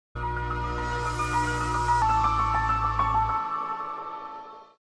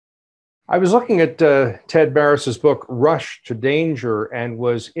I was looking at Ted Barris's book, Rush to Danger, and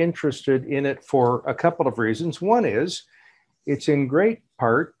was interested in it for a couple of reasons. One is it's in great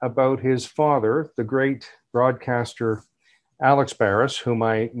part about his father, the great broadcaster Alex Barris, whom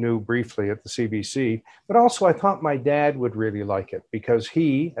I knew briefly at the CBC. But also, I thought my dad would really like it because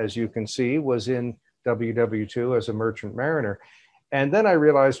he, as you can see, was in WW2 as a merchant mariner. And then I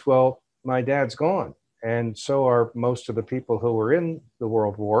realized, well, my dad's gone. And so are most of the people who were in the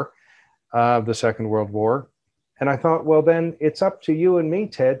World War, the Second World War. And I thought, well, then it's up to you and me,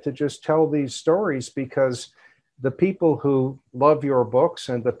 Ted, to just tell these stories because the people who love your books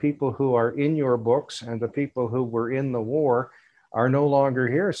and the people who are in your books and the people who were in the war are no longer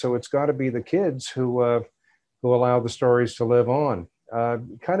here. So it's got to be the kids who allow the stories to live on.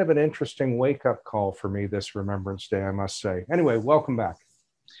 Kind of an interesting wake-up call for me this Remembrance Day, I must say. Anyway, welcome back.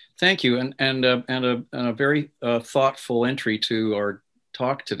 Thank you, and a very thoughtful entry to our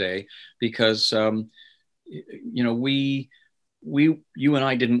talk today, because you know you and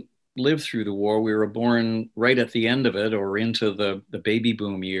I didn't live through the war. We were born right at the end of it, or into the baby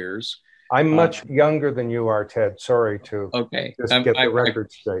boom years. I'm much younger than you are, Ted. Sorry to just get the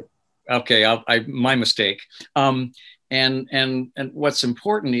record straight. Okay, my mistake. And what's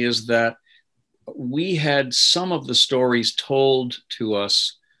important is that we had some of the stories told to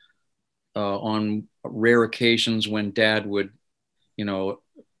us on rare occasions when Dad would,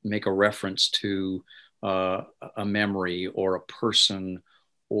 make a reference to a memory or a person,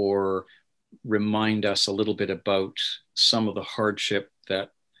 or remind us a little bit about some of the hardship that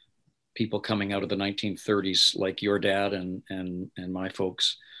people coming out of the 1930s, like your dad and my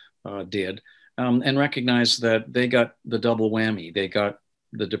folks, did, and recognize that they got the double whammy. They got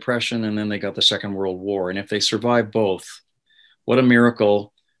the Depression, and then they got the Second World War. And if they survived both, what a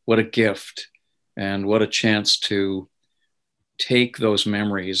miracle, what a gift, and what a chance to take those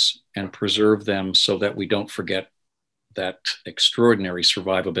memories and preserve them so that we don't forget that extraordinary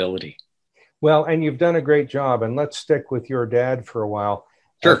survivability. Well, and you've done a great job. And let's stick with your dad for a while.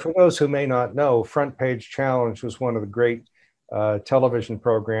 Sure. For those who may not know, Front Page Challenge was one of the great television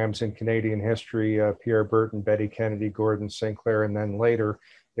programs in Canadian history. Pierre Burton, Betty Kennedy, Gordon Sinclair, and then later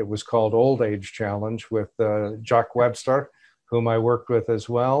it was called Old Age Challenge with Jacques Webster, whom I worked with as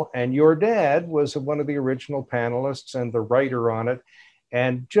well. And your dad was one of the original panelists and the writer on it,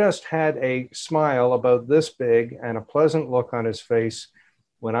 and just had a smile about this big and a pleasant look on his face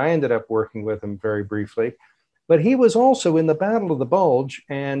when I ended up working with him very briefly. But he was also in the Battle of the Bulge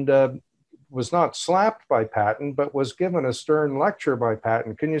and was not slapped by Patton, but was given a stern lecture by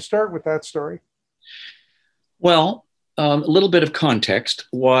Patton. Can you start with that story? Well, a little bit of context.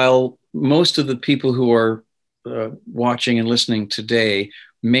 While most of the people who are watching and listening today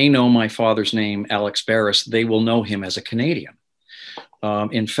may know my father's name, Alex Barris, they will know him as a Canadian.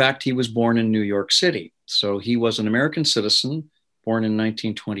 In fact, he was born in New York City. So he was an American citizen, born in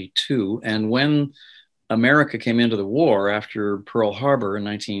 1922. And when America came into the war after Pearl Harbor in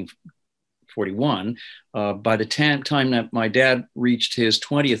 1941, by the time that my dad reached his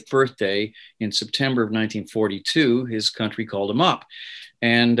 20th birthday in September of 1942, his country called him up.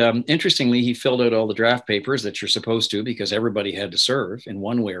 And interestingly, he filled out all the draft papers that you're supposed to, because everybody had to serve in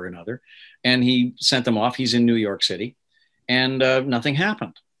one way or another. And he sent them off. He's in New York City, and nothing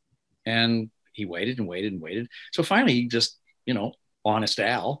happened. And he waited and waited and waited. So finally, he just, honest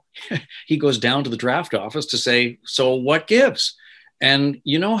Al, he goes down to the draft office to say, so what gives? And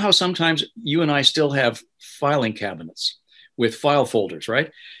you know how sometimes you and I still have filing cabinets with file folders,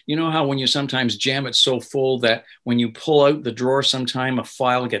 right? You know how when you sometimes jam it so full that when you pull out the drawer, sometime a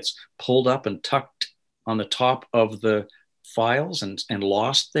file gets pulled up and tucked on the top of the files and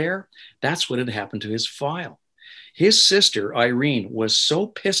lost there? That's what had happened to his file. His sister, Irene, was so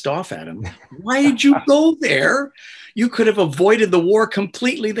pissed off at him. Why did you go there? You could have avoided the war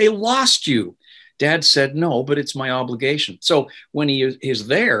completely. They lost you. Dad said, no, but it's my obligation. So when he is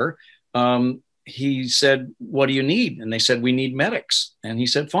there, he said, what do you need? And they said, we need medics. And he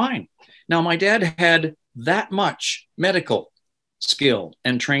said, fine. Now, my dad had that much medical skill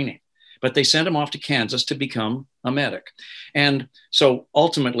and training, but they sent him off to Kansas to become a medic. And so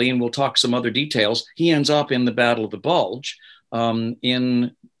ultimately, and we'll talk some other details, he ends up in the Battle of the Bulge at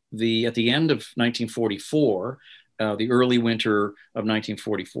the end of 1944, the early winter of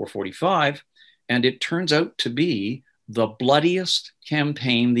 1944-45. And it turns out to be the bloodiest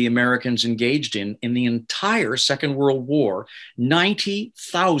campaign the Americans engaged in the entire Second World War.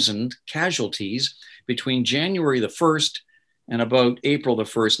 90,000 casualties between January the 1st and about April the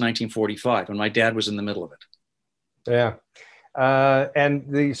 1st, 1945, when my dad was in the middle of it. Yeah. And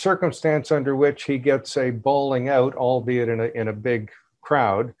the circumstance under which he gets a bowling out, albeit in a big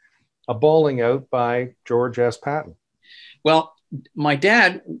crowd, a bawling out by George S. Patton. Well, my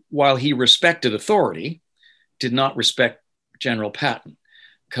dad, while he respected authority, did not respect General Patton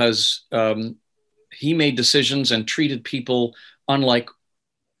because he made decisions and treated people unlike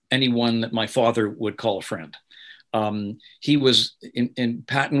anyone that my father would call a friend. He was,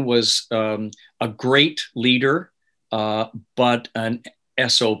 Patton was a great leader, but an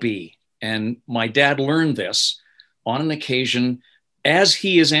SOB. And my dad learned this on an occasion as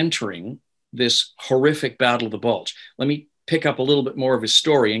he is entering this horrific Battle of the Bulge. Let me pick up a little bit more of his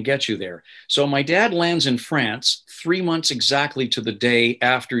story and get you there. So my dad lands in France 3 months exactly to the day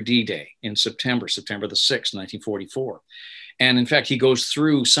after D-Day in September the 6th, 1944. And in fact, he goes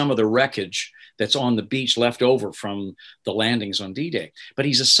through some of the wreckage that's on the beach left over from the landings on D-Day. But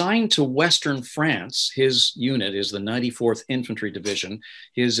he's assigned to Western France. His unit is the 94th Infantry Division.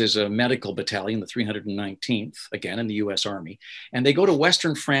 His is a medical battalion, the 319th, again, in the US Army. And they go to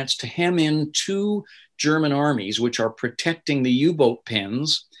Western France to hem in 2 German armies, which are protecting the U-boat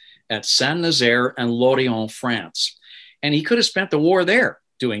pens at Saint-Nazaire and Lorient, France. And he could have spent the war there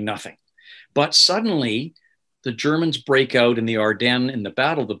doing nothing. But suddenly, the Germans break out in the Ardennes in the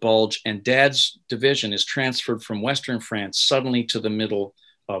Battle of the Bulge, and Dad's division is transferred from Western France suddenly to the middle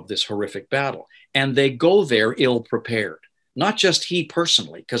of this horrific battle. And they go there ill prepared. Not just he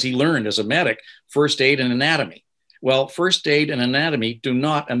personally, because he learned as a medic first aid and anatomy. Well, first aid and anatomy do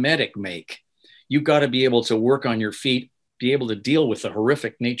not a medic make. You've got to be able to work on your feet, be able to deal with the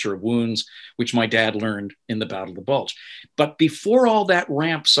horrific nature of wounds, which my dad learned in the Battle of the Bulge. But before all that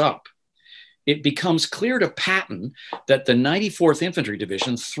ramps up, it becomes clear to Patton that the 94th Infantry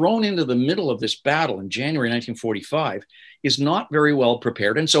Division, thrown into the middle of this battle in January 1945, is not very well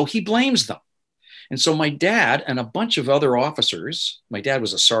prepared. And so he blames them. And so my dad and a bunch of other officers, my dad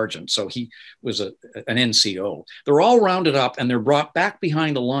was a sergeant, so he was an NCO, they're all rounded up and they're brought back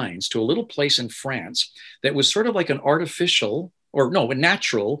behind the lines to a little place in France that was sort of like a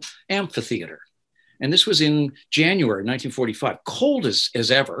natural amphitheater. And this was in January 1945, cold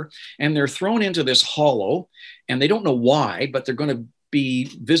as ever. And they're thrown into this hollow, and they don't know why, but they're going to be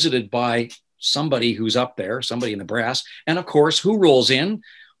visited by somebody who's up there, somebody in the brass. And of course, who rolls in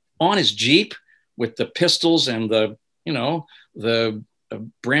on his Jeep with the pistols and the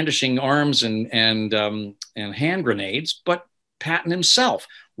brandishing arms and hand grenades? But Patton himself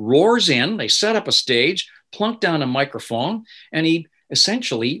roars in. They set up a stage, plunk down a microphone, and he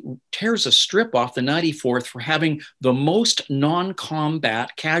essentially tears a strip off the 94th for having the most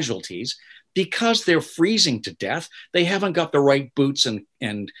non-combat casualties because they're freezing to death. They haven't got the right boots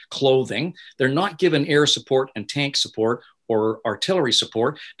and clothing. They're not given air support and tank support or artillery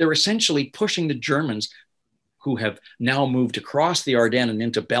support. They're essentially pushing the Germans, who have now moved across the Ardennes and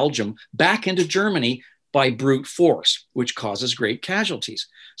into Belgium, back into Germany by brute force, which causes great casualties.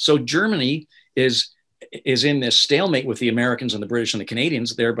 So Germany is in this stalemate with the Americans and the British and the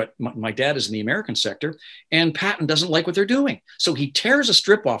Canadians there, but my dad is in the American sector, and Patton doesn't like what they're doing. So he tears a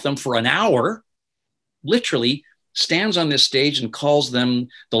strip off them for an hour, literally stands on this stage and calls them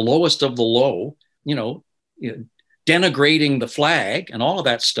the lowest of the low, denigrating the flag and all of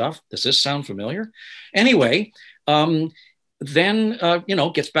that stuff. Does this sound familiar? Anyway, then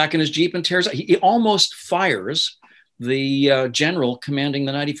gets back in his Jeep and tears. He almost fires the general commanding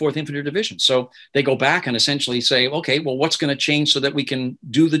the 94th Infantry Division. So they go back and essentially say, okay, well, what's going to change so that we can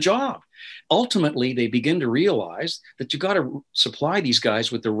do the job? Ultimately, they begin to realize that you got to supply these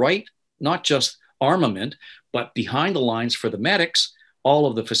guys with the right, not just armament, but behind the lines for the medics, all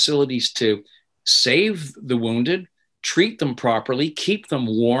of the facilities to save the wounded, treat them properly, keep them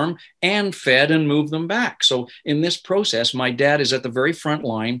warm and fed, and move them back. So in this process, my dad is at the very front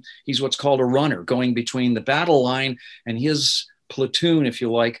line. He's what's called a runner, going between the battle line and his platoon, if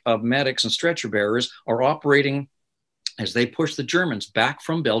you like, of medics and stretcher bearers are operating as they push the Germans back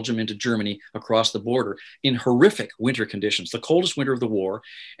from Belgium into Germany across the border in horrific winter conditions, the coldest winter of the war.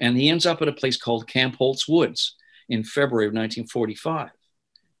 And he ends up at a place called Camp Holt's Woods in February of 1945.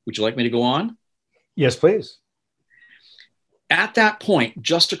 Would you like me to go on? Yes, please. At that point,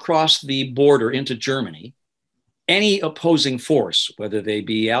 just across the border into Germany, any opposing force, whether they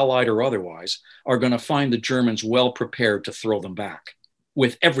be Allied or otherwise, are going to find the Germans well prepared to throw them back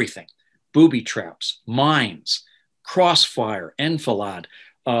with everything: booby traps, mines, crossfire, enfilade,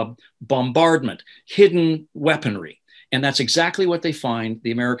 bombardment, hidden weaponry. And that's exactly what they find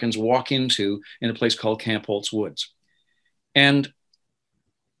the Americans walk into in a place called Camp Holt's Woods. And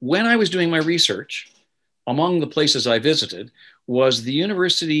when I was doing my research, among the places I visited was the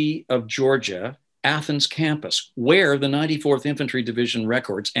University of Georgia, Athens campus, where the 94th Infantry Division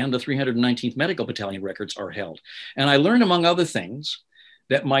records and the 319th Medical Battalion records are held. And I learned, among other things,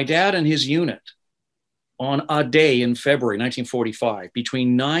 that my dad and his unit, on a day in February 1945,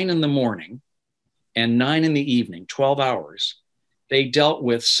 between 9 in the morning and 9 in the evening, 12 hours, they dealt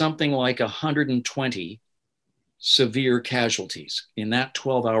with something like 120 severe casualties in that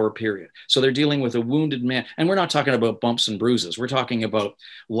 12-hour period. So they're dealing with a wounded man. And we're not talking about bumps and bruises. We're talking about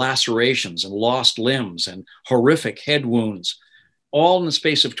lacerations and lost limbs and horrific head wounds, all in the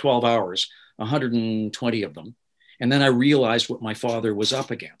space of 12 hours, 120 of them. And then I realized what my father was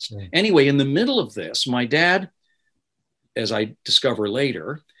up against. Anyway, in the middle of this, my dad, as I discover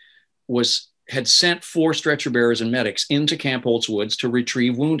later, had sent 4 stretcher bearers and medics into Camp Holt's Woods to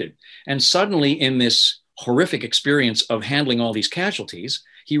retrieve wounded. And suddenly, in this horrific experience of handling all these casualties,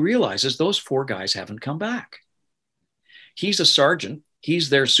 he realizes those 4 guys haven't come back. He's a sergeant.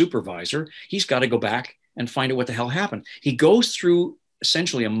 He's their supervisor. He's got to go back and find out what the hell happened. He goes through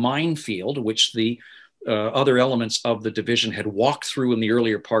essentially a minefield, which the other elements of the division had walked through in the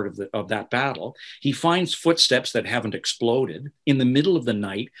earlier part of that battle. He finds footsteps that haven't exploded in the middle of the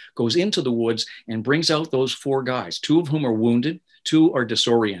night, goes into the woods and brings out those 4 guys, 2 of whom are wounded, 2 are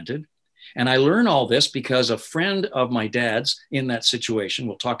disoriented. And I learn all this because a friend of my dad's in that situation,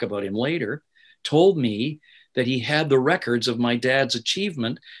 we'll talk about him later, told me that he had the records of my dad's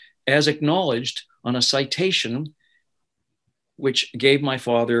achievement as acknowledged on a citation, which gave my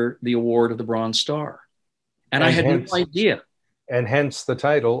father the award of the Bronze Star. And I had no idea. And hence the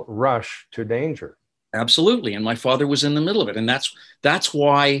title, Rush to Danger. Absolutely. And my father was in the middle of it. And that's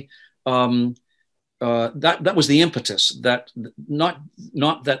why that was the impetus. That not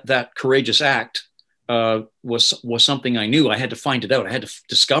that courageous act was something I knew. I had to find it out. I had to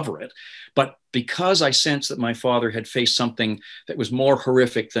discover it. But because I sensed that my father had faced something that was more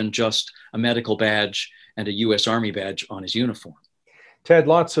horrific than just a medical badge and a U.S. Army badge on his uniform. Ted,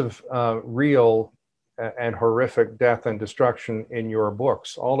 lots of real and horrific death and destruction in your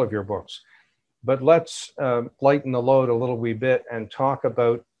books, all of your books. But let's lighten the load a little wee bit and talk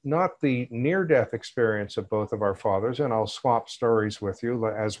about not the near-death experience of both of our fathers, and I'll swap stories with you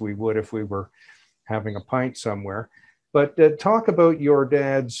as we would if we were having a pint somewhere, but talk about your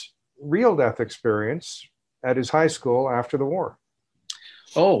dad's real death experience at his high school after the war.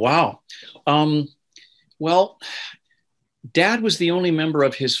 Oh, wow. Well, Dad was the only member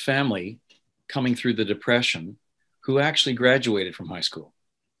of his family coming through the Depression who actually graduated from high school.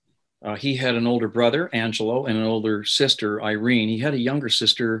 He had an older brother, Angelo, and an older sister, Irene. He had a younger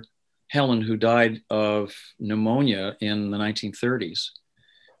sister, Helen, who died of pneumonia in the 1930s.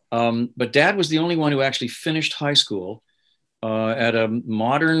 But Dad was the only one who actually finished high school at a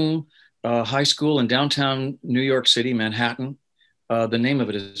modern high school in downtown New York City, Manhattan. The name of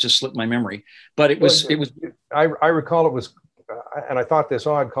it has just slipped my memory, but it was. I recall it was, and I thought this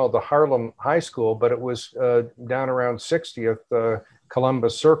odd, called the Harlem High School, but it was down around 60th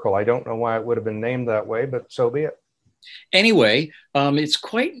Columbus Circle. I don't know why it would have been named that way, but so be it. Anyway, it's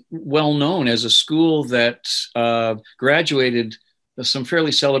quite well known as a school that graduated some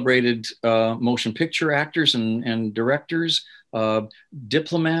fairly celebrated motion picture actors and directors,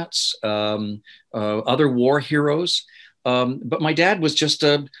 diplomats, other war heroes. But my dad was just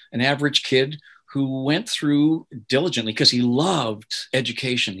an average kid who went through diligently because he loved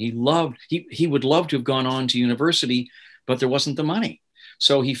education. He would love to have gone on to university, but there wasn't the money.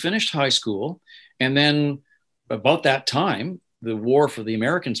 So he finished high school, and then about that time, the war for the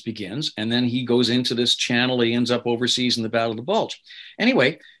Americans begins, and then he goes into this channel. He ends up overseas in the Battle of the Bulge.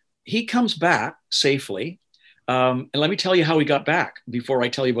 Anyway, he comes back safely. And let me tell you how he got back before I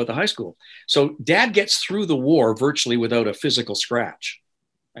tell you about the high school. So Dad gets through the war virtually without a physical scratch.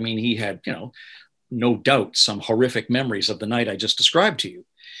 I mean, he had, no doubt some horrific memories of the night I just described to you.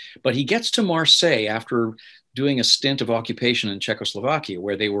 But he gets to Marseille after doing a stint of occupation in Czechoslovakia,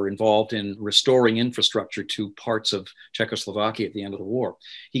 where they were involved in restoring infrastructure to parts of Czechoslovakia at the end of the war.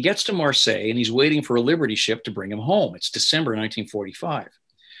 He gets to Marseille and he's waiting for a Liberty ship to bring him home. It's December 1945.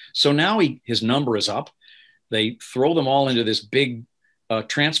 So now his number is up. They throw them all into this big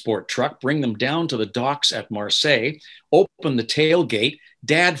transport truck, bring them down to the docks at Marseille, open the tailgate.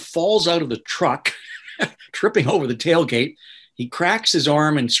 Dad falls out of the truck, tripping over the tailgate. He cracks his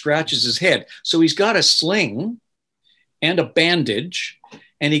arm and scratches his head. So he's got a sling and a bandage,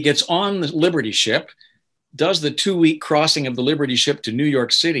 and he gets on the Liberty ship, does the 2-week crossing of the Liberty ship to New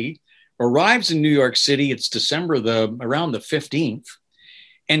York City, arrives in New York City. It's December around the 15th.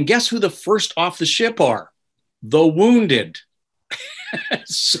 And guess who the first off the ship are? The wounded.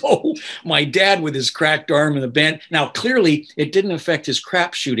 So my dad with his cracked arm and the band. Now, clearly it didn't affect his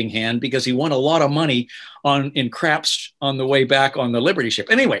crap shooting hand because he won a lot of money in craps on the way back on the Liberty ship.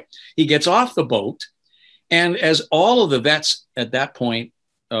 Anyway, he gets off the boat. And as all of the vets at that point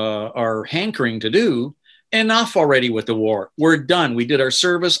are hankering to do, enough already with the war. We're done. We did our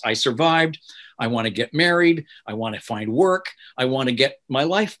service. I survived. I want to get married. I want to find work. I want to get my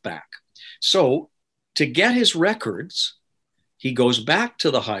life back. So to get his records, he goes back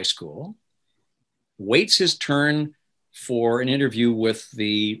to the high school, waits his turn for an interview with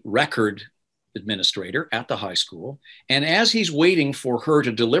the record administrator at the high school. And as he's waiting for her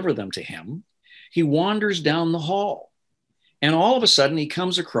to deliver them to him, he wanders down the hall. And all of a sudden he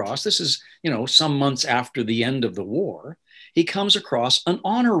comes across, this is, some months after the end of the war, he comes across an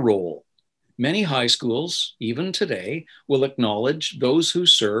honor roll. Many high schools, even today, will acknowledge those who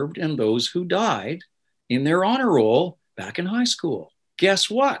served and those who died in their honor roll back in high school. Guess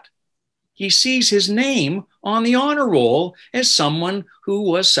what? He sees his name on the honor roll as someone who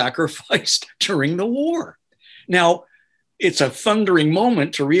was sacrificed during the war. Now, it's a thundering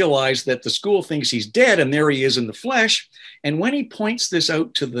moment to realize that the school thinks he's dead, and there he is in the flesh. And when he points this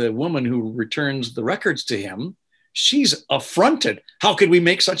out to the woman who returns the records to him, she's affronted. How could we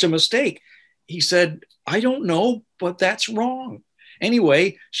make such a mistake? He said, I don't know, but that's wrong.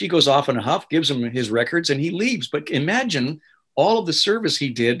 Anyway, she goes off in a huff, gives him his records, and he leaves. But imagine all of the service he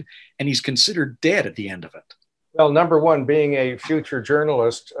did, and he's considered dead at the end of it. Well, number one, being a future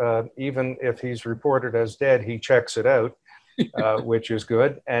journalist, even if he's reported as dead, he checks it out, which is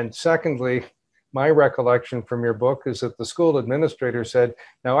good. And secondly, my recollection from your book is that the school administrator said,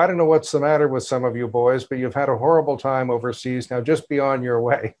 now, I don't know what's the matter with some of you boys, but you've had a horrible time overseas. Now just be on your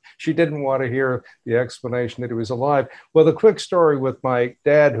way. She didn't want to hear the explanation that he was alive. Well, the quick story with my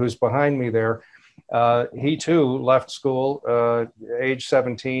dad, who's behind me there, he too left school, age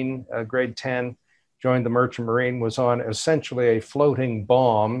 17, grade 10, joined the Merchant Marine, was on essentially a floating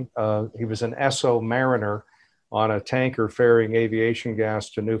bomb. He was an SO mariner on a tanker ferrying aviation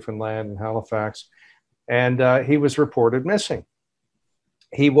gas to Newfoundland and Halifax. And he was reported missing.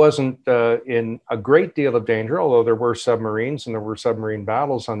 He wasn't in a great deal of danger, although there were submarines and there were submarine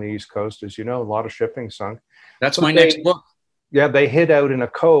battles on the East Coast. As you know, a lot of shipping sunk. That's my next book. Yeah, they hid out in a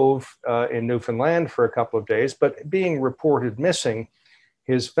cove in Newfoundland for a couple of days, but being reported missing,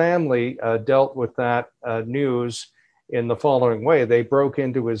 his family dealt with that news in the following way. They broke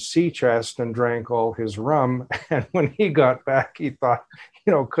into his sea chest and drank all his rum. And when he got back, he thought,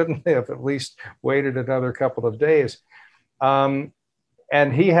 couldn't they have at least waited another couple of days? And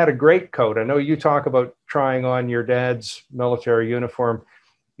he had a great coat. I know you talk about trying on your dad's military uniform.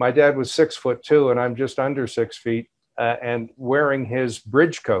 My dad was 6'2", and I'm just under 6 feet. And wearing his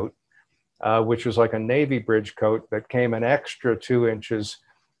bridge coat, which was like a Navy bridge coat that came an extra 2 inches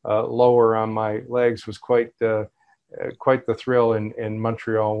lower on my legs, was quite the thrill in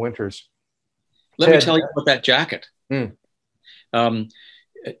Montreal winters. Let me tell you about that jacket.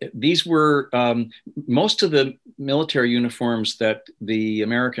 These were most of the military uniforms that the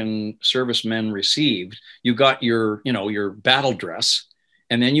American servicemen received. You got your battle dress.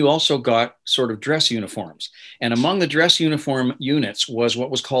 And then you also got sort of dress uniforms. And among the dress uniform units was what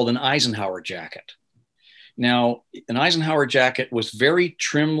was called an Eisenhower jacket. Now, an Eisenhower jacket was very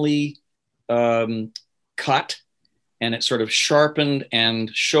trimly cut, and it sort of sharpened and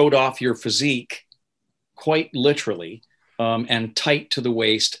showed off your physique quite literally, and tight to the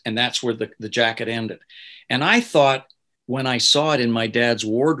waist. And that's where the jacket ended. And I thought, when I saw it in my dad's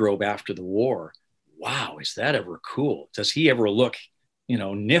wardrobe after the war, wow, is that ever cool? Does he ever look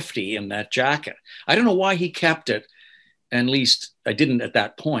nifty in that jacket? I don't know why he kept it. At least I didn't at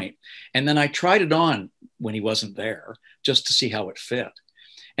that point. And then I tried it on when he wasn't there just to see how it fit.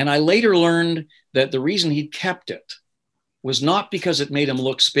 And I later learned that the reason he kept it was not because it made him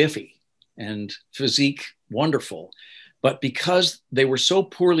look spiffy and physique wonderful, but because they were so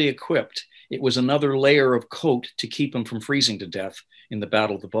poorly equipped, it was another layer of coat to keep him from freezing to death in the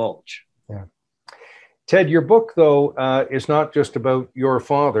Battle of the Bulge. Yeah. Ted, your book, though, is not just about your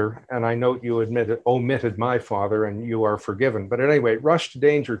father, and I note you omitted my father, and you are forgiven. But anyway, Rush to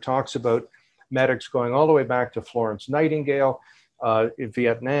Danger talks about medics going all the way back to Florence Nightingale, in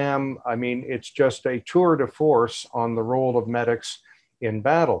Vietnam. I mean, it's just a tour de force on the role of medics in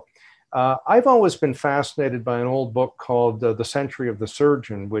battle. I've always been fascinated by an old book called The Century of the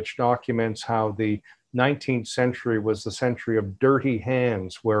Surgeon, which documents how the 19th century was the century of dirty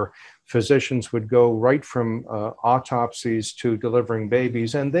hands, where physicians would go right from autopsies to delivering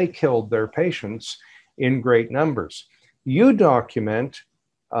babies, and they killed their patients in great numbers. You document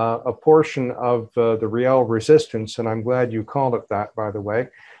a portion of the Riel resistance, and I'm glad you called it that, by the way,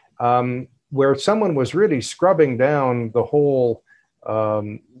 where someone was really scrubbing down the whole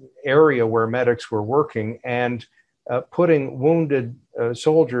area where medics were working and putting wounded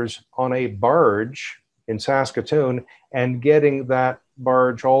soldiers on a barge in Saskatoon and getting that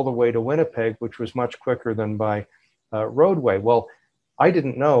barge all the way to Winnipeg, which was much quicker than by roadway. Well, I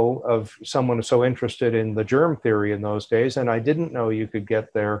didn't know of someone so interested in the germ theory in those days, and I didn't know you could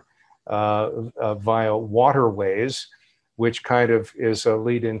get there via waterways, which kind of is a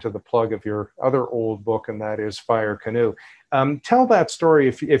lead into the plug of your other old book, and that is Fire Canoe. Tell that story,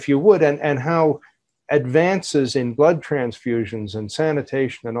 if you would, and how advances in blood transfusions and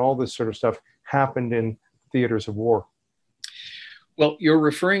sanitation and all this sort of stuff happened in theaters of war. Well, you're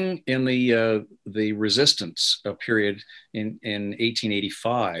referring in the resistance period in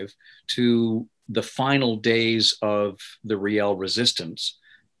 1885 to the final days of the Riel resistance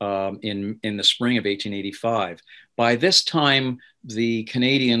in the spring of 1885. By this time, the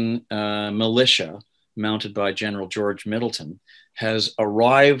Canadian militia, mounted by General George Middleton, has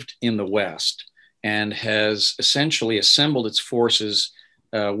arrived in the West and has essentially assembled its forces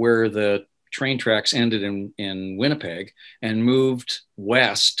where the train tracks ended in Winnipeg and moved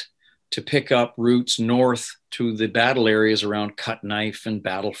west to pick up routes north to the battle areas around Cut Knife and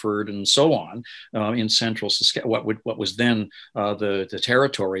Battleford and so on in central Saskatchewan, what was then the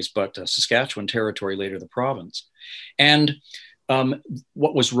territories, but Saskatchewan territory, later the province. And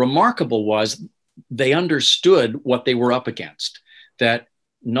what was remarkable was they understood what they were up against, that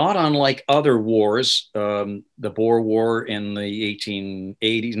not unlike other wars, the Boer War in the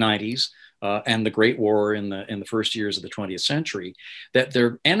 1880s, 90s, and the Great War in the first years of the 20th century, that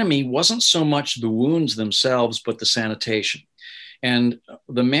their enemy wasn't so much the wounds themselves, but the sanitation. And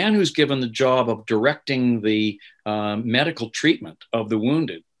the man who's given the job of directing the medical treatment of the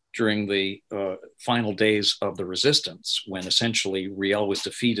wounded during the final days of the resistance, when essentially Riel was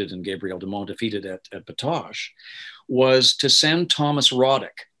defeated and Gabriel Dumont defeated at Batoche, was to send Thomas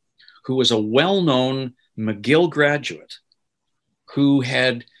Roddick, who was a well-known McGill graduate, who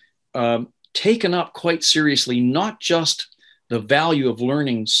had taken up quite seriously not just the value of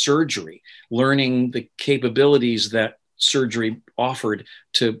learning surgery, learning the capabilities that surgery offered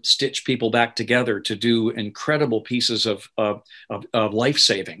to stitch people back together, to do incredible pieces of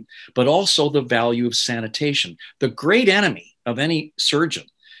life-saving, but also the value of sanitation. The great enemy of any surgeon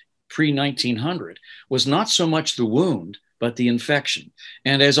pre-1900 was not so much the wound, but the infection.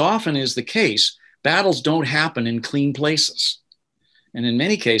 And as often is the case, battles don't happen in clean places. And in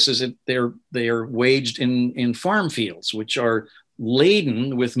many cases, they are waged in farm fields, which are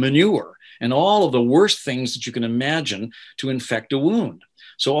laden with manure and all of the worst things that you can imagine to infect a wound.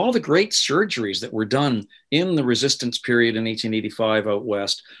 So all the great surgeries that were done in the resistance period in 1885 out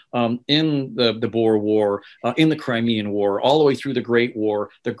west, in the Boer War, in the Crimean War, all the way through the Great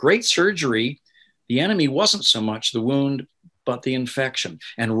War, the great surgery, the enemy wasn't so much the wound, but the infection.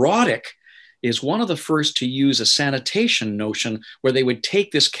 And Roddick is one of the first to use a sanitation notion where they would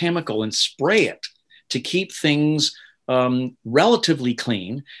take this chemical and spray it to keep things relatively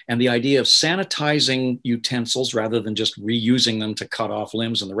clean, and the idea of sanitizing utensils rather than just reusing them to cut off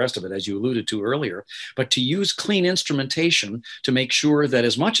limbs and the rest of it, as you alluded to earlier, but to use clean instrumentation to make sure that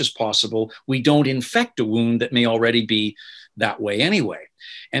as much as possible, we don't infect a wound that may already be that way anyway.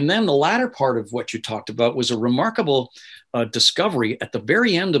 And then the latter part of what you talked about was a remarkable discovery at the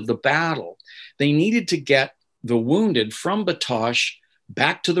very end of the battle. They needed to get the wounded from Batoche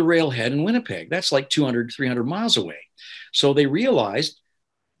back to the railhead in Winnipeg. That's like 200, 300 miles away. So they realized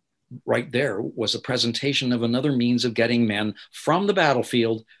right there was a presentation of another means of getting men from the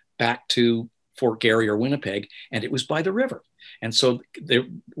battlefield back to Fort Garry or Winnipeg, and it was by the river. And so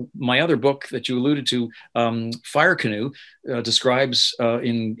my other book that you alluded to, Fire Canoe, describes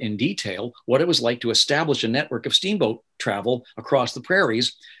in detail what it was like to establish a network of steamboat travel across the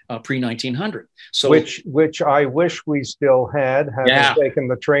prairies pre-1900. So, which I wish we still had, having taken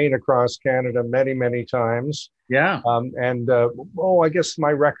the train across Canada many, many times. Yeah. I guess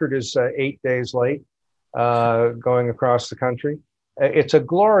my record is 8 days late going across the country. It's a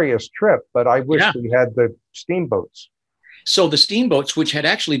glorious trip, but I wish we had the steamboats. So the steamboats, which had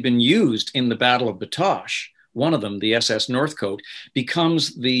actually been used in the Battle of Batoche, one of them, the SS Northcote,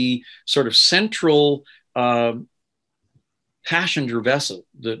 becomes the sort of central passenger vessel,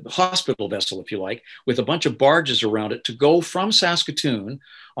 the hospital vessel, if you like, with a bunch of barges around it to go from Saskatoon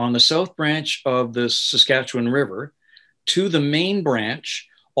on the south branch of the Saskatchewan River to the main branch,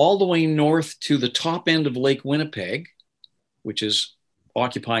 all the way north to the top end of Lake Winnipeg, which is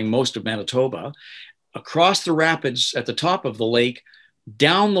occupying most of Manitoba, across the rapids at the top of the lake,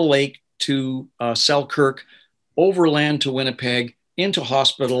 down the lake to Selkirk, overland to Winnipeg, into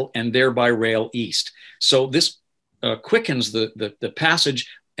hospital, and there by rail east. So this quickens the passage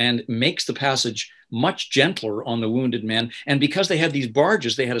and makes the passage much gentler on the wounded men. And because they had these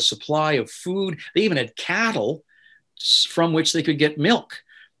barges, they had a supply of food. They even had cattle from which they could get milk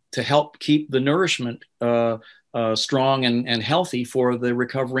to help keep the nourishment strong and healthy for the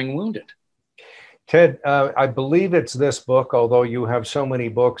recovering wounded. Ted, I believe it's this book, although you have so many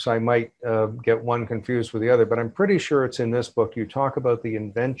books, I might get one confused with the other, but I'm pretty sure it's in this book. You talk about the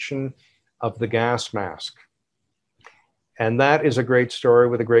invention of the gas mask. And that is a great story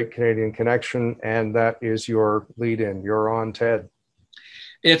with a great Canadian connection. And that is your lead in. You're on, Ted.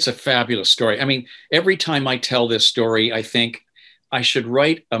 It's a fabulous story. I mean, every time I tell this story, I think I should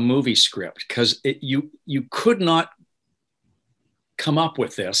write a movie script, because you could not come up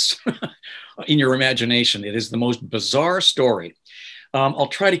with this in your imagination. It is the most bizarre story. I'll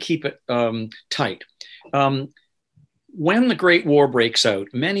try to keep it tight. When the Great War breaks out,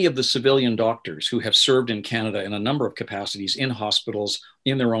 many of the civilian doctors who have served in Canada in a number of capacities in hospitals,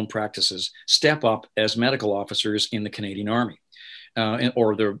 in their own practices, step up as medical officers in the Canadian Army.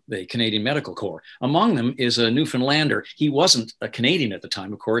 Or the Canadian Medical Corps. Among them is a Newfoundlander. He wasn't a Canadian at the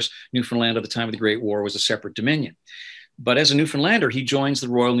time, of course. Newfoundland at the time of the Great War was a separate dominion. But as a Newfoundlander, he joins the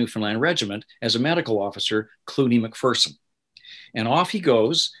Royal Newfoundland Regiment as a medical officer, Clooney McPherson. And off he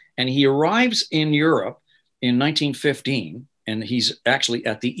goes, and he arrives in Europe in 1915, and he's actually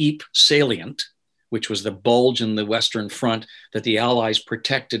at the Ypres salient, which was the bulge in the Western Front that the Allies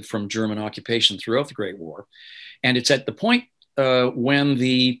protected from German occupation throughout the Great War. And it's at the point when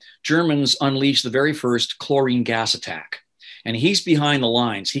the Germans unleashed the very first chlorine gas attack. And he's behind the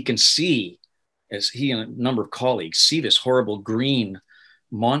lines. He can see, as he and a number of colleagues see, this horrible green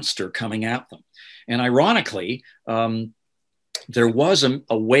monster coming at them. And ironically, there was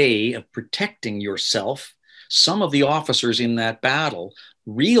a way of protecting yourself. Some of the officers in that battle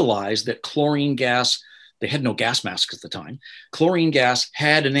realized that chlorine gas, they had no gas masks at the time, chlorine gas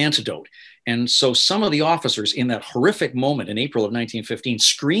had an antidote. And so some of the officers in that horrific moment in April of 1915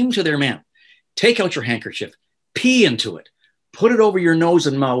 screamed to their men, take out your handkerchief, pee into it, put it over your nose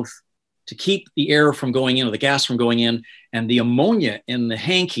and mouth to keep the air from going in or the gas from going in, and the ammonia in the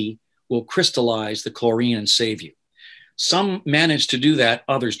hanky will crystallize the chlorine and save you. Some manage to do that,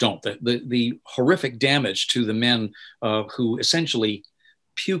 others don't. The horrific damage to the men who essentially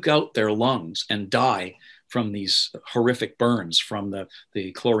puke out their lungs and die from these horrific burns from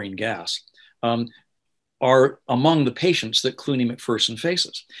the chlorine gas are among the patients that Clooney McPherson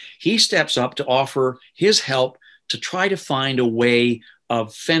faces. He steps up to offer his help to try to find a way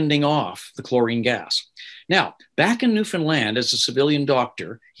of fending off the chlorine gas. Now, back in Newfoundland as a civilian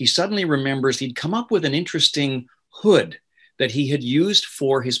doctor, he suddenly remembers he'd come up with an interesting hood that he had used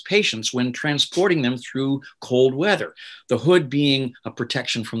for his patients when transporting them through cold weather, the hood being a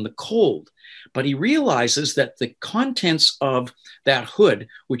protection from the cold. But he realizes that the contents of that hood,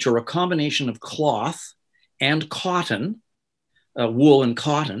 which are a combination of cloth and cotton, wool and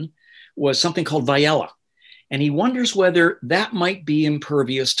cotton, was something called Viella. And he wonders whether that might be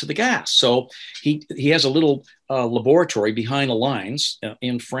impervious to the gas. So he has a little laboratory behind the lines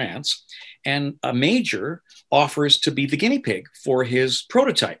in France, and a major offers to be the guinea pig for his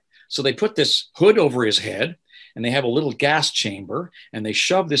prototype. So they put this hood over his head, and they have a little gas chamber, and they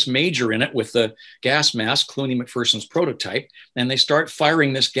shove this major in it with the gas mask, Clooney McPherson's prototype, and they start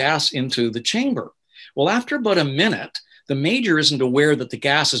firing this gas into the chamber. Well, after about a minute, the major isn't aware that the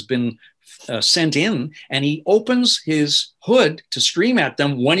gas has been sent in, and he opens his hood to scream at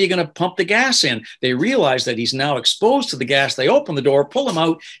them, when are you going to pump the gas in? They realize that he's now exposed to the gas. They open the door, pull him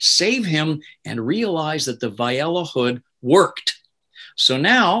out, save him, and realize that the Viella hood worked. So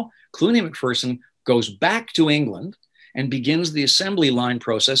now Clooney McPherson goes back to England and begins the assembly line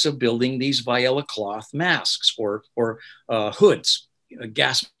process of building these Viella cloth masks or hoods,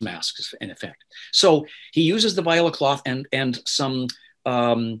 gas masks in effect. So he uses the Viella cloth and some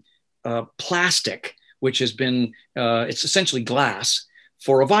plastic, which has been, it's essentially glass,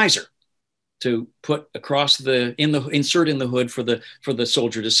 for a visor to put across insert in the hood for the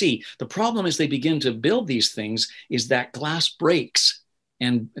soldier to see. The problem as they begin to build these things is that glass breaks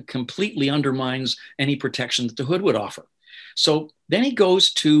and completely undermines any protection that the hood would offer. So then he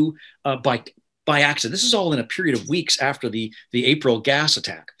goes to, by accident, this is all in a period of weeks after the April gas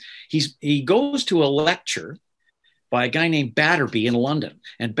attack, he goes to a lecture by a guy named Batterby in London.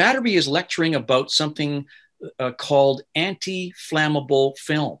 And Batterby is lecturing about something called anti-flammable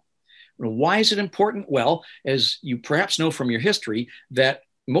film. Why is it important? Well, as you perhaps know from your history, that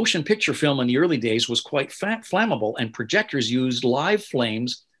motion picture film in the early days was quite flammable, and projectors used live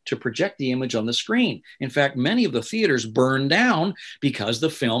flames to project the image on the screen. In fact, many of the theaters burned down because the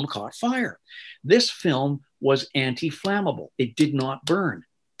film caught fire. This film was anti-flammable. It did not burn.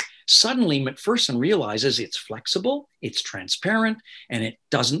 Suddenly, McPherson realizes it's flexible, it's transparent, and it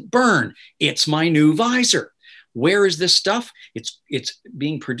doesn't burn. It's my new visor. Where is this stuff? It's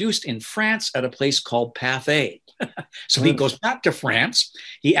being produced in France at a place called Pathé. So he goes back to France.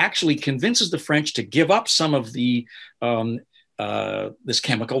 He actually convinces the French to give up some of the this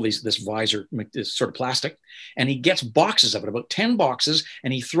chemical, this visor, this sort of plastic, and he gets boxes of it, about 10 boxes,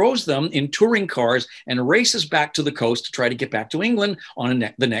 and he throws them in touring cars and races back to the coast to try to get back to England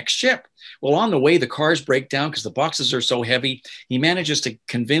on the next ship. Well, on the way, the cars break down because the boxes are so heavy. He manages to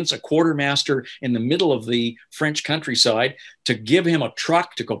convince a quartermaster in the middle of the French countryside to give him a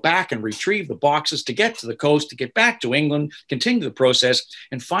truck to go back and retrieve the boxes to get to the coast, to get back to England, continue the process.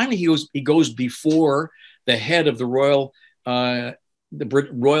 And finally, he goes before the head of the Royal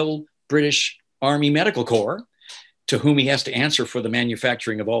British Army Medical Corps, to whom he has to answer for the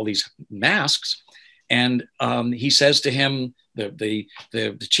manufacturing of all these masks. And he says to him, the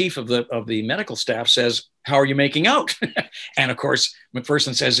chief of the medical staff says, "How are you making out?" And of course,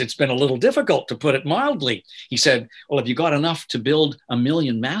 McPherson says, "It's been a little difficult, to put it mildly." He said, "Well, have you got enough to build 1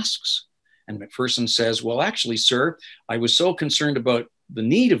 million masks?" And McPherson says, "Well, actually, sir, I was so concerned about the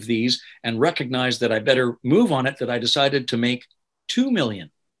need of these and recognized that I better move on it that I decided to make 2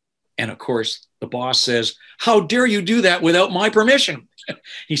 million. And of course, the boss says, "How dare you do that without my permission?"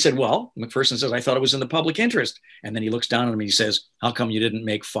 He said, "Well," McPherson says, "I thought it was in the public interest." And then he looks down at him and he says, "How come you didn't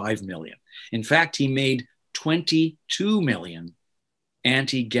make 5 million?" In fact, he made 22 million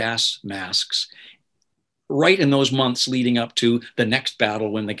anti-gas masks right in those months leading up to the next battle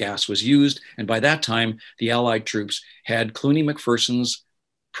when the gas was used. And by that time, the Allied troops had Clooney McPherson's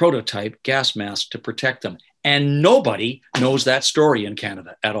prototype gas mask to protect them. And nobody knows that story in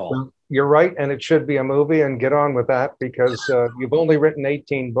Canada at all. Well, you're right, and it should be a movie, and get on with that, because you've only written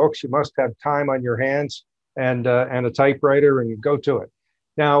 18 books. You must have time on your hands and a typewriter, and go to it.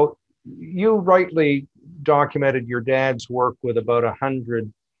 Now, you rightly documented your dad's work with about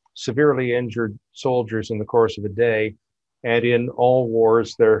 100 severely injured soldiers in the course of a day. And in all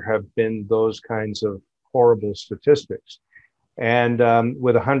wars, there have been those kinds of horrible statistics. And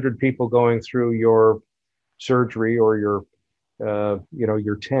with 100 people going through your surgery or your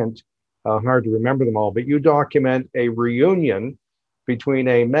tent, hard to remember them all, but you document a reunion between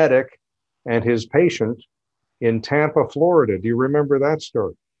a medic and his patient in Tampa, Florida. Do you remember that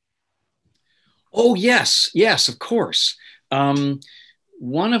story? Oh, yes, of course.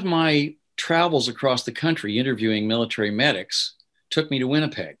 One of my travels across the country interviewing military medics took me to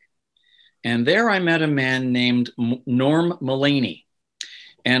Winnipeg. And there I met a man named Norm Mullaney.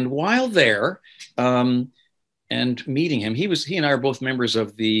 And while there, and meeting him, he and I are both members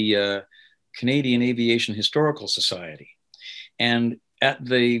of the Canadian Aviation Historical Society. And at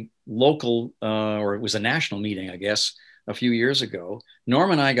the local, or it was a national meeting, I guess, a few years ago,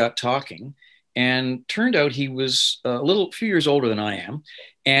 Norm and I got talking. And turned out he was few years older than I am.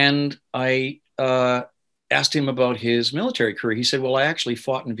 And I asked him about his military career. He said, "Well, I actually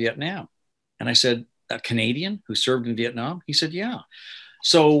fought in Vietnam." And I said, "A Canadian who served in Vietnam?" He said, "Yeah."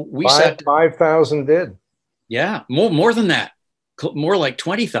 So we sat. 5,000 did. Yeah, more than that, more like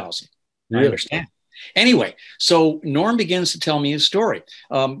 20,000. Really? I understand. Anyway, so Norm begins to tell me his story.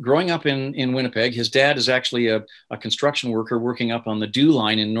 Growing up in Winnipeg, his dad is actually a construction worker working up on the Dew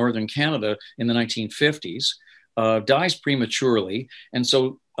Line in northern Canada in the 1950s, dies prematurely. And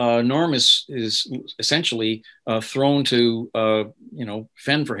so Norm is essentially thrown to,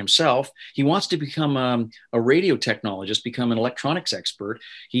 fend for himself. He wants to become a radio technologist, become an electronics expert.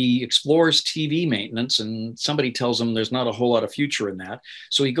 He explores TV maintenance, and somebody tells him there's not a whole lot of future in that.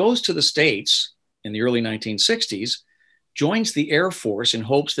 So he goes to the States in the early 1960s, joins the Air Force in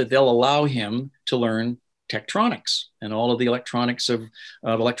hopes that they'll allow him to learn Tektronix and all of the electronics of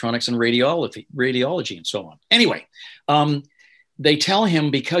electronics and radiology and so on. Anyway, they tell him,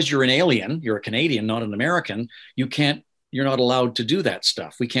 because you're an alien, you're a Canadian, not an American, you're not allowed to do that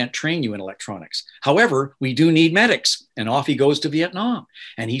stuff. We can't train you in electronics. However, we do need medics. And off he goes to Vietnam.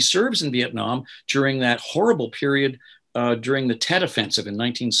 And he serves in Vietnam during that horrible period during the Tet Offensive in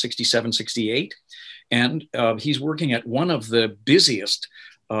 1967-68. And he's working at one of the busiest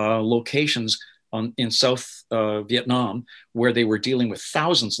locations in South Vietnam, where they were dealing with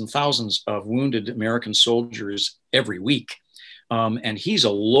thousands and thousands of wounded American soldiers every week. And he's a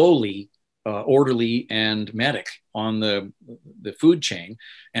lowly orderly and medic on the food chain,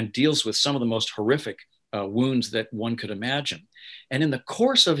 and deals with some of the most horrific wounds that one could imagine. And in the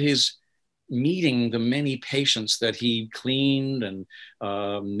course of his meeting the many patients that he cleaned and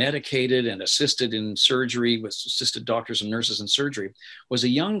medicated and assisted in surgery, with assisted doctors and nurses in surgery, was a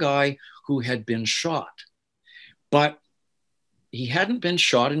young guy who had been shot. But he hadn't been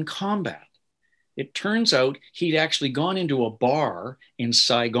shot in combat. It turns out he'd actually gone into a bar in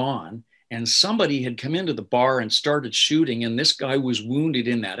Saigon and somebody had come into the bar and started shooting, and this guy was wounded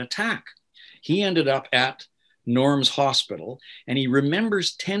in that attack. He ended up at Norm's hospital, and he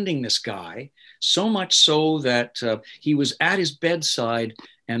remembers tending this guy, so much so that he was at his bedside,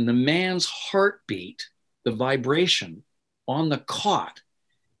 and the man's heartbeat, the vibration on the cot,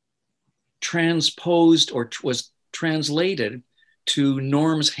 transposed or was translated to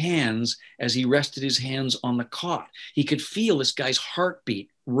Norm's hands as he rested his hands on the cot. He could feel this guy's heartbeat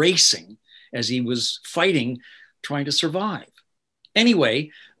racing as he was fighting, trying to survive.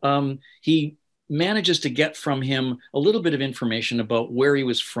 Anyway, he manages to get from him a little bit of information about where he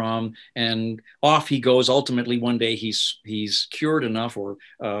was from, and off he goes. Ultimately, one day he's cured enough or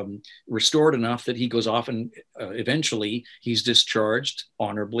restored enough that he goes off, and eventually he's discharged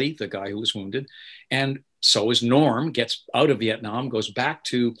honorably, the guy who was wounded. And so is Norm, gets out of Vietnam, goes back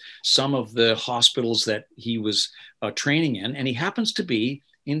to some of the hospitals that he was training in, and he happens to be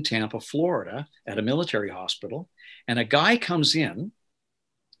in Tampa, Florida, at a military hospital, and a guy comes in,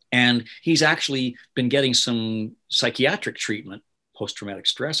 and he's actually been getting some psychiatric treatment, post-traumatic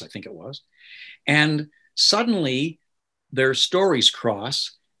stress, I think it was. And suddenly their stories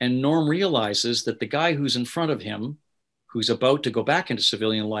cross, and Norm realizes that the guy who's in front of him, who's about to go back into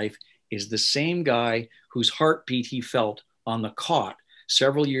civilian life, is the same guy whose heartbeat he felt on the cot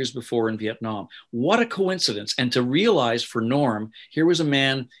several years before in Vietnam. What a coincidence. And to realize for Norm, here was a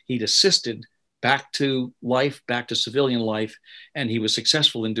man he'd assisted back to life, back to civilian life, and he was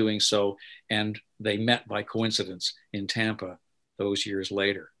successful in doing so. And they met by coincidence in Tampa those years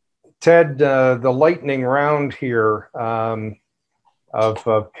later. Ted, the lightning round here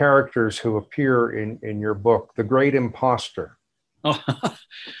of characters who appear in your book, The Great Imposter. Oh,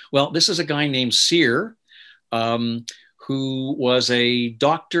 well, this is a guy named Cyr, who was a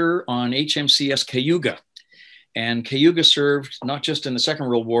doctor on HMCS Cayuga. And Cayuga served not just in the Second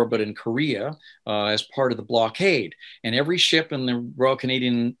World War, but in Korea as part of the blockade. And every ship in the Royal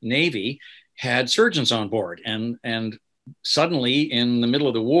Canadian Navy had surgeons on board. And suddenly, in the middle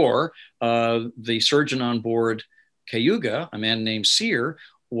of the war, the surgeon on board Cayuga, a man named Cyr,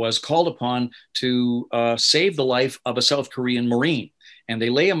 was called upon to save the life of a South Korean Marine. And they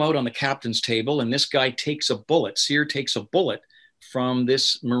lay him out on the captain's table, and this guy takes a bullet. Cyr takes a bullet from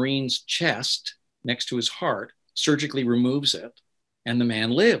this Marine's chest next to his heart, surgically removes it, and the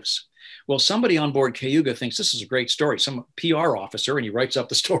man lives. Well, somebody on board Cayuga thinks this is a great story, some PR officer, and he writes up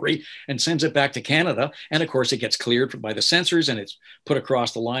the story and sends it back to Canada. And of course, it gets cleared by the censors, and it's put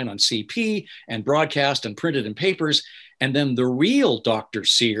across the line on CP and broadcast and printed in papers. And then the real Dr.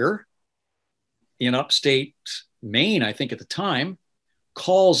 Cyr in upstate Maine, I think at the time,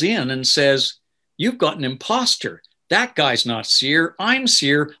 calls in and says, "You've got an imposter. That guy's not Cyr. I'm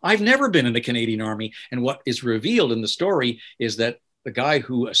Cyr. I've never been in the Canadian Army." And what is revealed in the story is that the guy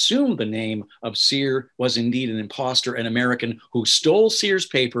who assumed the name of Cyr was indeed an imposter, an American who stole Cyr's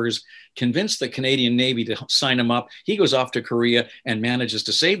papers, convinced the Canadian Navy to sign him up. He goes off to Korea and manages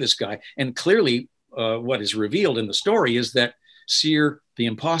to save this guy. And clearly, what is revealed in the story is that Cyr, the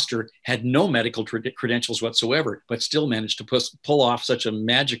imposter, had no medical credentials whatsoever, but still managed to pull off such a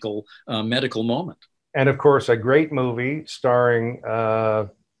magical medical moment. And of course, a great movie starring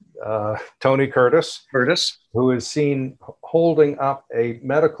Tony Curtis, who is seen holding up a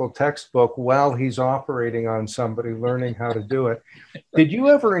medical textbook while he's operating on somebody, learning how to do it. Did you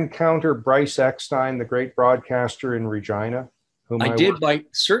ever encounter Bryce Eckstein, the great broadcaster in Regina? I did,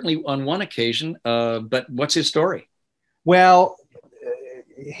 certainly on one occasion, but what's his story? Well,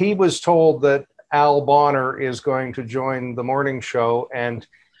 he was told that Al Bonner is going to join the morning show, and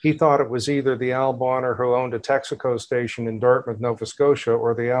he thought it was either the Al Bonner who owned a Texaco station in Dartmouth, Nova Scotia,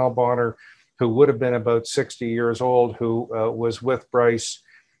 or the Al Bonner who would have been about 60 years old, who was with Bryce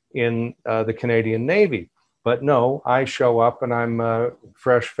in the Canadian Navy. But no, I show up and I'm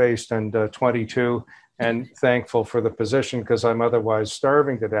fresh-faced and 22 and thankful for the position because I'm otherwise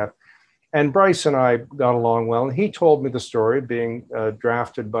starving to death. And Bryce and I got along well. And he told me the story of being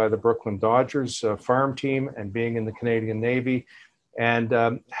drafted by the Brooklyn Dodgers farm team and being in the Canadian Navy and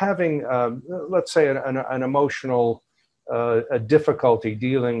having, let's say, an emotional a difficulty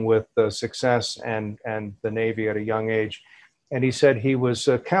dealing with success and the Navy at a young age. And he said he was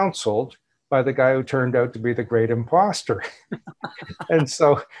counseled by the guy who turned out to be the great imposter. And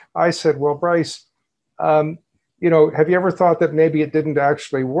so I said, well, Bryce, you know, have you ever thought that maybe it didn't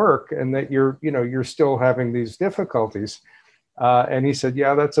actually work and that you're still having these difficulties? And he said,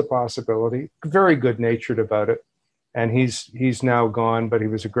 yeah, that's a possibility. Very good natured about it. And he's now gone, but he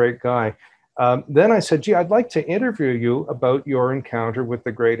was a great guy. Then I said, gee, I'd like to interview you about your encounter with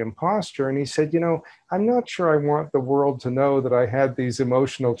the great imposter. And he said, you know, I'm not sure I want the world to know that I had these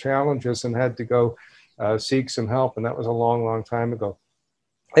emotional challenges and had to go seek some help. And that was a long, long time ago.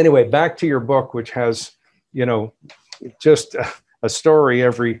 Anyway, back to your book, which has, you know, just a story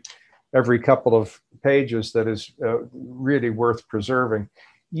every couple of pages that is really worth preserving.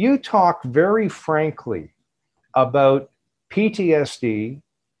 You talk very frankly about PTSD,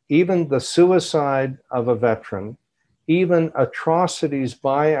 even the suicide of a veteran, even atrocities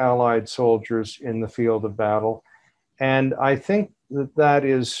by Allied soldiers in the field of battle. And I think that that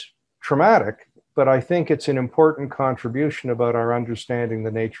is traumatic, but I think it's an important contribution about our understanding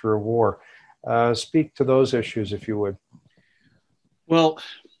the nature of war. Speak to those issues, if you would. Well,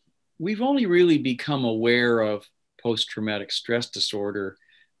 we've only really become aware of post-traumatic stress disorder,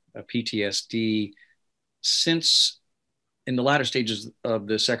 PTSD, since in the latter stages of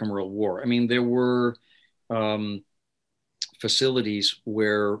the Second World War. I mean, there were facilities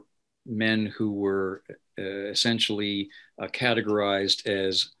where men who were essentially categorized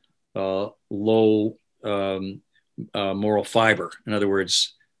as low moral fiber. In other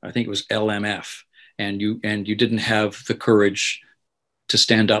words, I think it was LMF, and you didn't have the courage to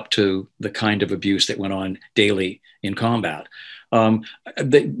stand up to the kind of abuse that went on daily in combat.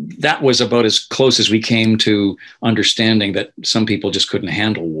 That was about as close as we came to understanding that some people just couldn't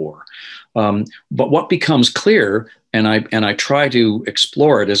handle war. But what becomes clear, and I try to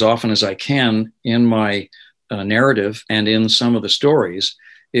explore it as often as I can in my narrative and in some of the stories,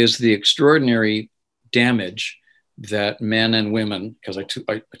 is the extraordinary damage that men and women, because I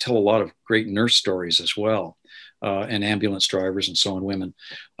tell a lot of great nurse stories as well, and ambulance drivers and so on, women,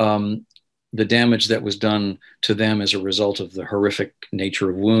 the damage that was done to them as a result of the horrific nature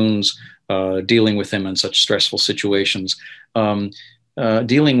of wounds, dealing with them in such stressful situations,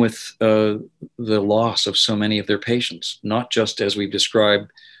 dealing with the loss of so many of their patients, not just as we've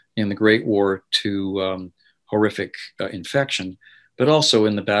described in the Great War to horrific infection, but also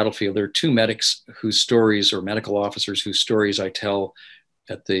in the battlefield. There are two medics whose stories, or medical officers whose stories I tell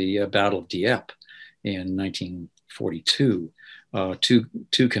at the Battle of Dieppe in 1942,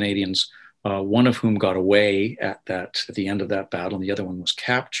 two Canadians, one of whom got away at the end of that battle, and the other one was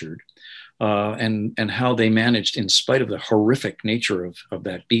captured, and how they managed, in spite of the horrific nature of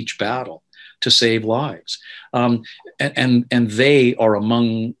that beach battle, to save lives. And they are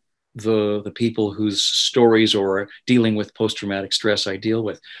among the people whose stories or dealing with post-traumatic stress I deal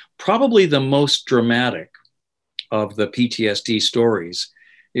with. Probably the most dramatic of the PTSD stories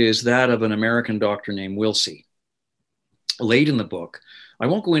is that of an American doctor named Wilsey. Late in the book, I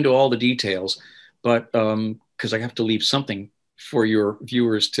won't go into all the details, but because I have to leave something for your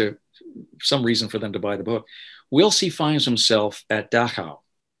viewers, to some reason for them to buy the book. Wilsey finds himself at Dachau,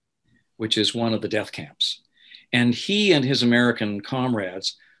 which is one of the death camps. And he and his American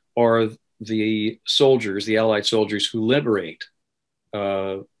comrades are the soldiers, the Allied soldiers who liberate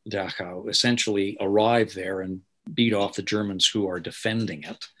Dachau, essentially arrive there and beat off the Germans who are defending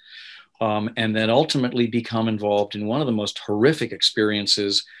it. And then ultimately become involved in one of the most horrific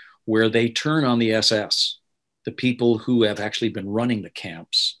experiences where they turn on the SS, the people who have actually been running the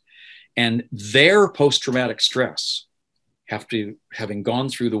camps. And their post-traumatic stress, having gone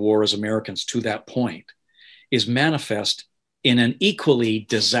through the war as Americans to that point, is manifest in an equally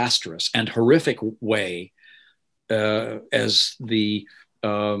disastrous and horrific way as the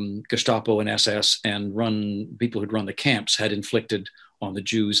Gestapo and SS and people who'd run the camps had inflicted on the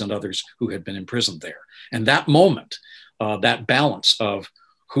Jews and others who had been imprisoned there. And that moment, that balance of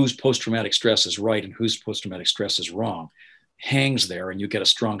whose post-traumatic stress is right and whose post-traumatic stress is wrong, hangs there, and you get a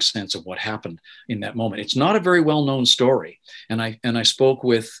strong sense of what happened in that moment. It's not a very well-known story. And I spoke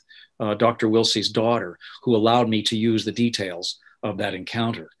with Dr. Wilsey's daughter, who allowed me to use the details of that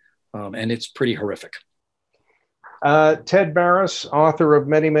encounter. And it's pretty horrific. Ted Barris, author of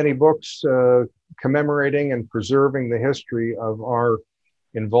many, many books commemorating and preserving the history of our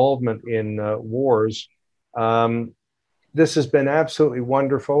involvement in wars. This has been absolutely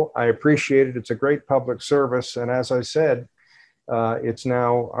wonderful. I appreciate it. It's a great public service. And as I said, it's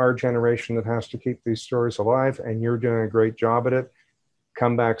now our generation that has to keep these stories alive, and you're doing a great job at it.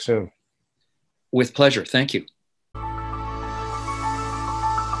 Come back soon. With pleasure. Thank you.